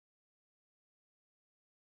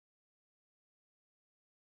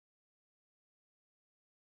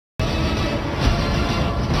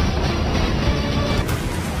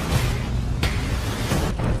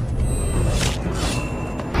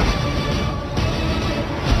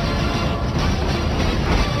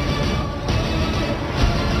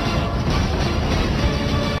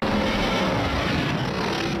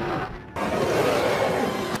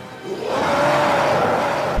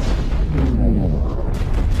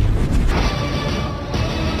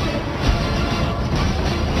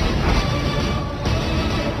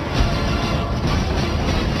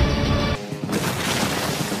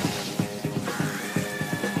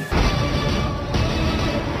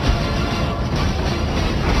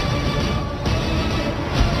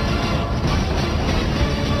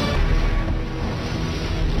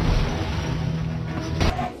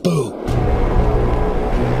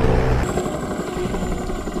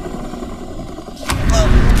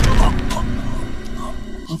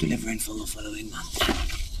deliver info the following month.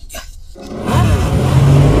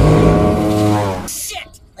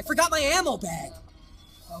 Shit! I forgot my ammo bag.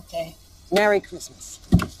 Okay. Merry Christmas.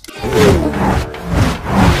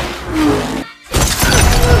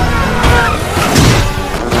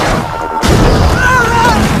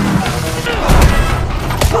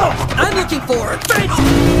 I'm looking for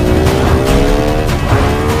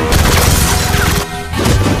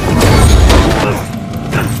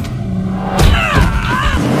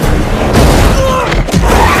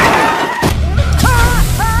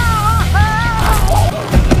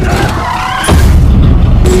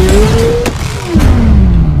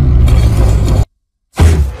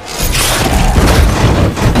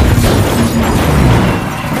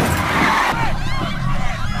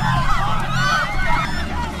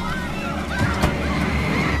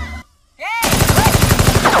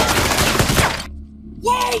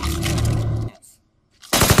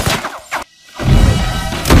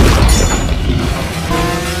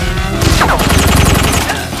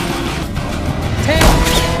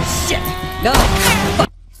No!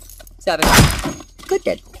 7. Good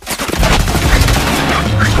Deadpool.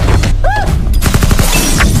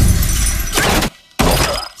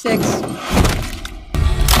 6.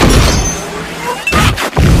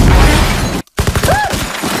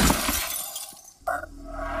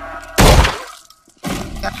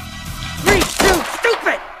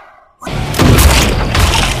 Stupid!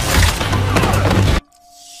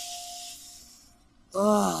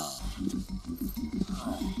 Oh.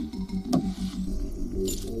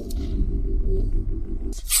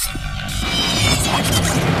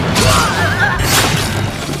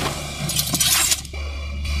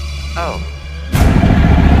 Oh.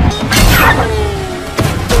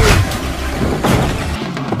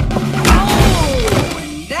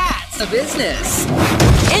 That's a business.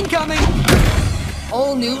 Incoming!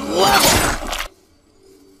 Whole new level.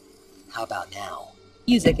 How about now?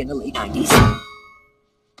 Music in the late 90s.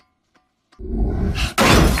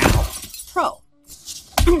 Pro.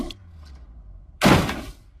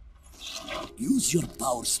 Use your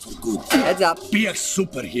powers for good. Heads up. Be a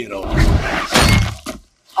superhero.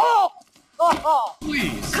 Oh! Oh!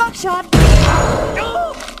 Please. Cockshot!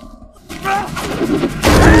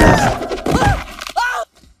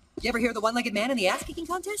 You ever hear the one-legged man in the ass-kicking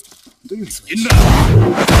contest? Do you switch?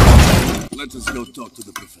 Enough! Let us go talk to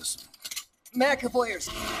the professor. McAvoyers.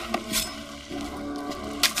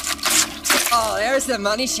 Oh, there's the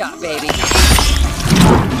money shot, baby.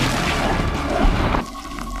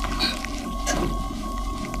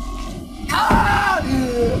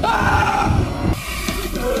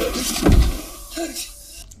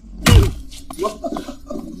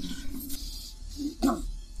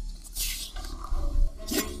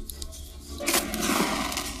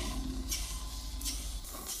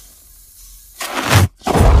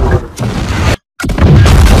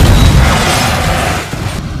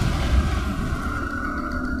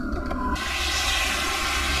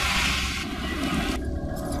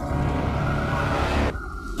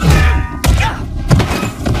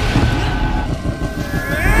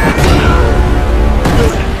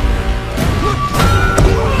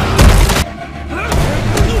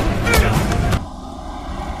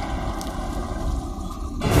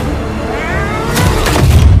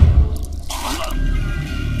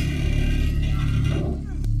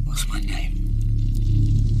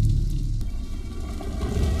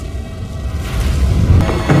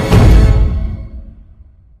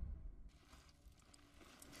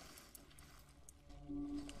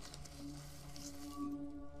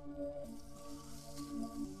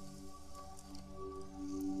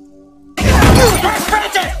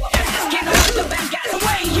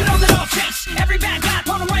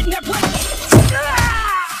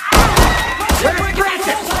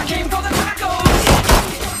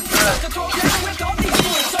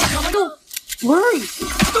 Worry!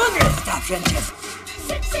 Stop, Francis!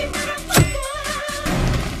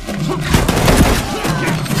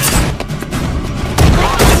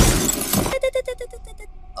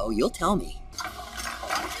 Oh, you'll tell me.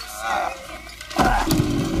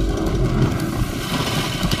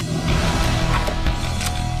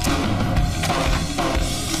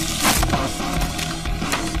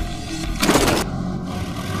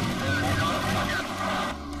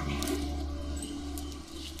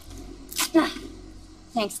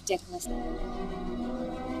 Thanks, Dickless.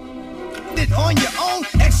 It on your own,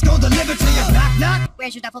 X go deliver to your knock knock.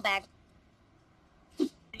 Where's your duffel bag?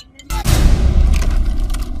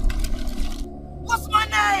 What's my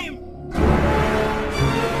name?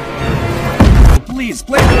 Please,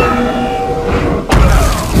 please.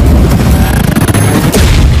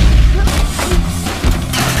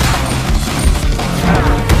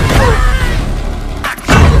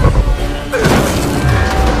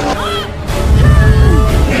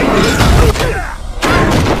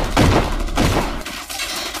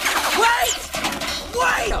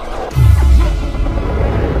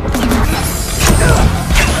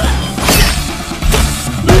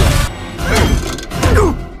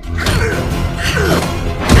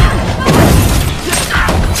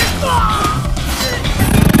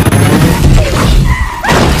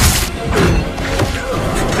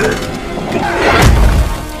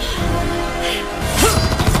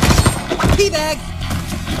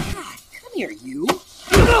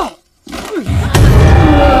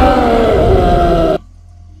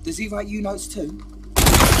 you write you notes too?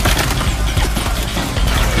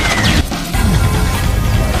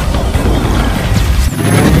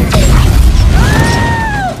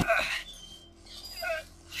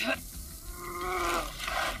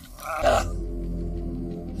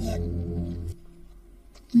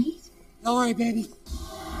 Don't worry, baby.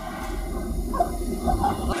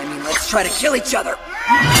 I mean, let's try to kill each other.